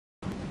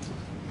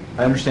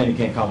I understand you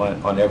can't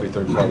comment on every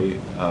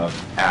third-party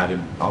ad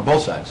on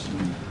both sides.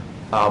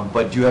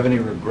 But do you have any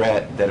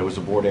regret that it was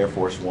aboard Air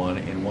Force One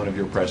in one of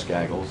your press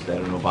gaggles that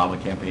an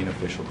Obama campaign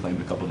official claimed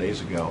a couple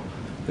days ago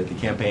that the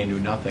campaign knew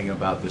nothing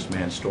about this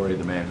man's story,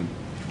 the man who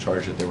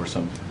charged that there was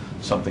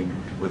something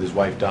with his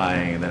wife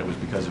dying and that it was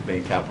because of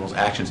Bain Capital's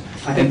actions?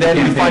 And then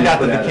you find out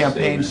that the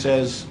campaign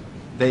says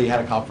they had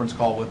a conference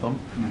call with him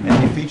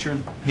and they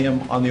featured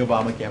him on the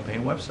Obama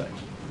campaign website.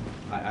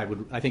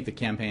 I think the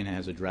campaign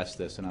has addressed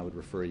this, and I would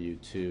refer you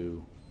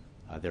to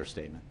their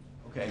statement.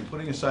 Okay, and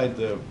putting aside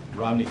the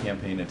Romney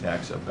campaign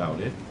attacks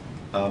about it,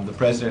 the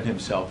president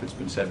himself, it's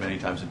been said many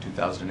times in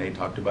 2008,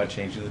 talked about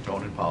changing the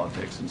tone in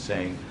politics and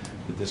saying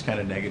that this kind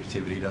of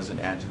negativity doesn't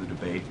add to the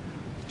debate.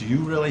 Do you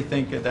really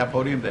think at that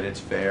podium that it's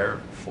fair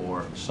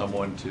for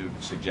someone to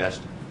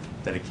suggest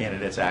that a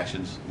candidate's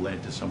actions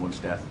led to someone's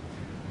death?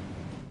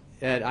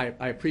 Ed,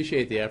 I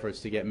appreciate the efforts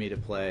to get me to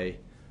play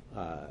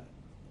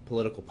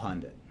political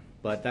pundit,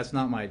 but that's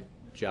not my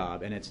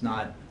job, and it's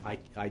not.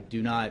 I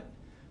do not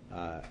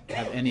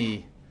have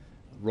any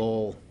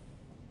role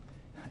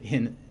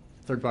in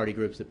third-party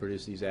groups that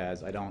produce these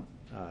ads. I don't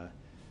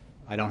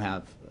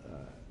have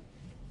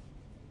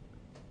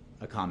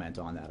a comment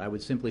on that. I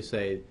would simply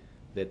say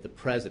that the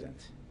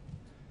president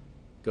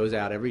goes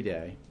out every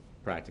day,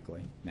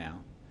 practically now,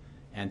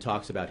 and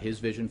talks about his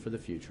vision for the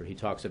future. He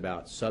talks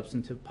about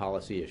substantive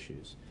policy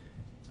issues.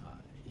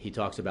 He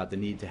talks about the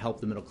need to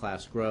help the middle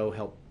class grow,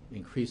 help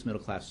increase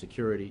middle class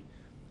security,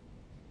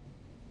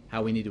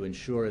 how we need to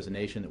ensure as a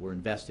nation that we're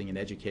investing in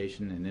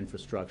education and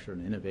infrastructure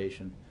and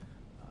innovation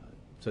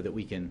so that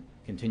we can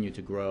continue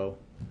to grow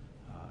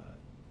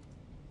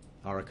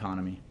our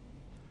economy.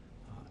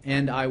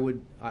 And I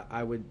would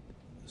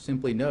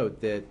simply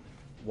note that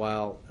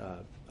while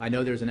I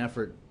know there's an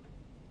effort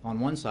on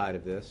one side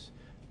of this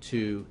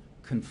to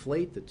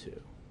conflate the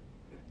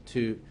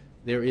two,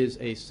 there is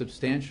a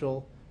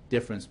substantial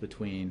difference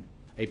between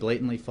a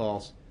blatantly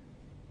false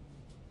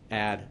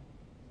ad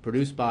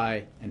produced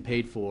by and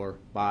paid for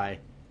by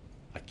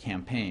a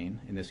campaign,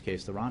 in this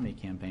case the Romney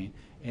campaign,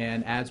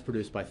 and ads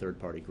produced by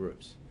third-party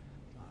groups.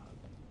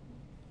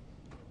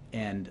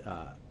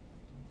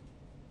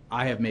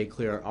 I have made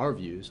clear our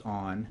views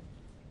on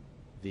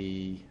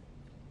the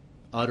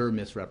utter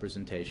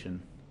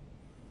misrepresentation,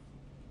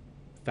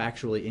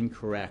 factually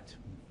incorrect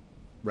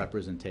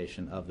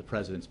representation of the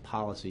president's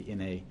policy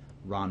in a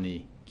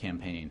Romney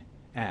campaign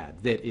ad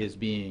that is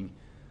being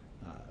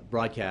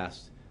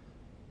broadcast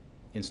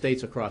in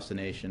states across the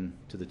nation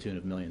to the tune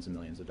of millions and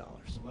millions of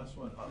dollars.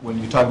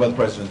 When you talk about the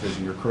president's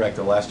vision, you're correct.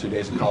 The last 2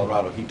 days in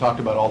Colorado, he talked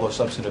about all those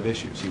substantive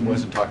issues. He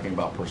wasn't talking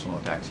about personal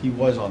attacks. He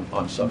was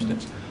on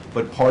substance.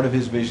 But part of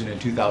his vision in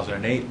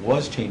 2008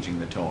 was changing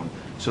the tone.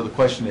 So the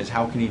question is,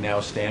 how can he now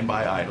stand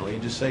by idly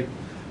and just say,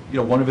 you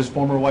know, one of his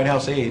former White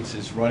House aides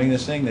is running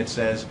this thing that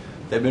says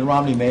that Mitt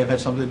Romney may have had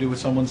something to do with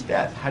someone's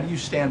death. How do you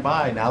stand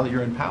by now that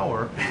you're in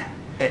power?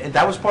 And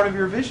that was part of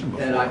your vision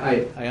before. And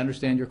I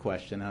understand your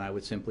question, and I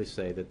would simply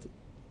say that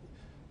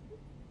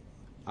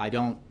I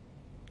don't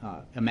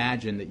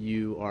imagine that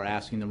you are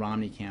asking the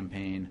Romney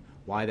campaign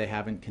why they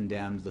haven't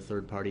condemned the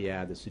third-party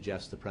ad that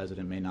suggests the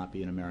president may not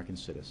be an American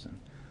citizen.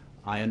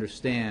 I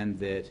understand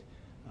that,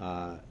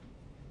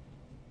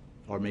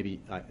 or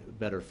maybe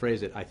better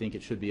phrase it, I think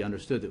it should be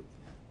understood that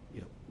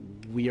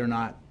we are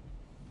not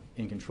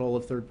in control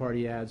of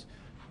third-party ads.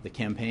 The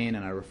campaign,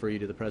 and I refer you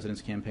to the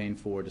president's campaign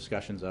for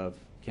discussions of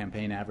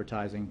campaign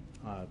advertising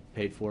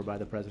paid for by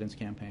the president's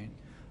campaign.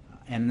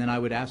 And then I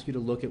would ask you to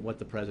look at what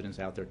the president's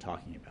out there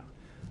talking about.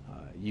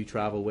 You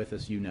travel with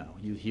us, you know.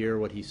 You hear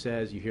what he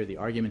says, you hear the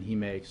argument he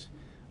makes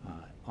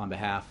on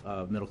behalf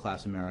of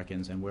middle-class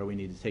Americans and where we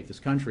need to take this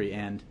country,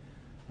 and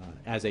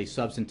as a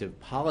substantive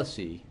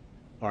policy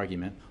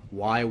argument,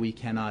 why we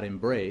cannot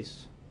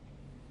embrace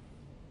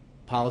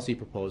policy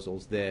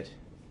proposals that,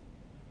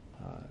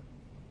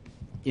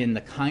 in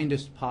the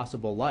kindest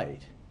possible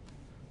light,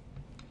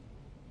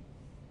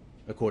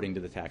 according to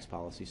the Tax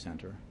Policy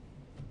Center,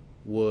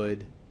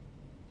 would,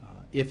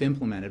 if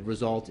implemented,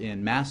 result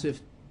in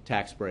massive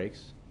tax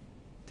breaks,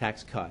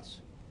 tax cuts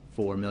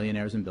for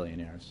millionaires and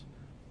billionaires,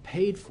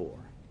 paid for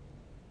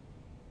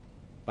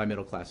by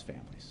middle-class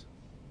families.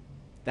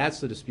 That's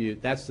the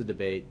dispute, that's the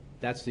debate,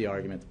 that's the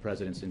argument the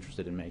president's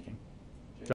interested in making.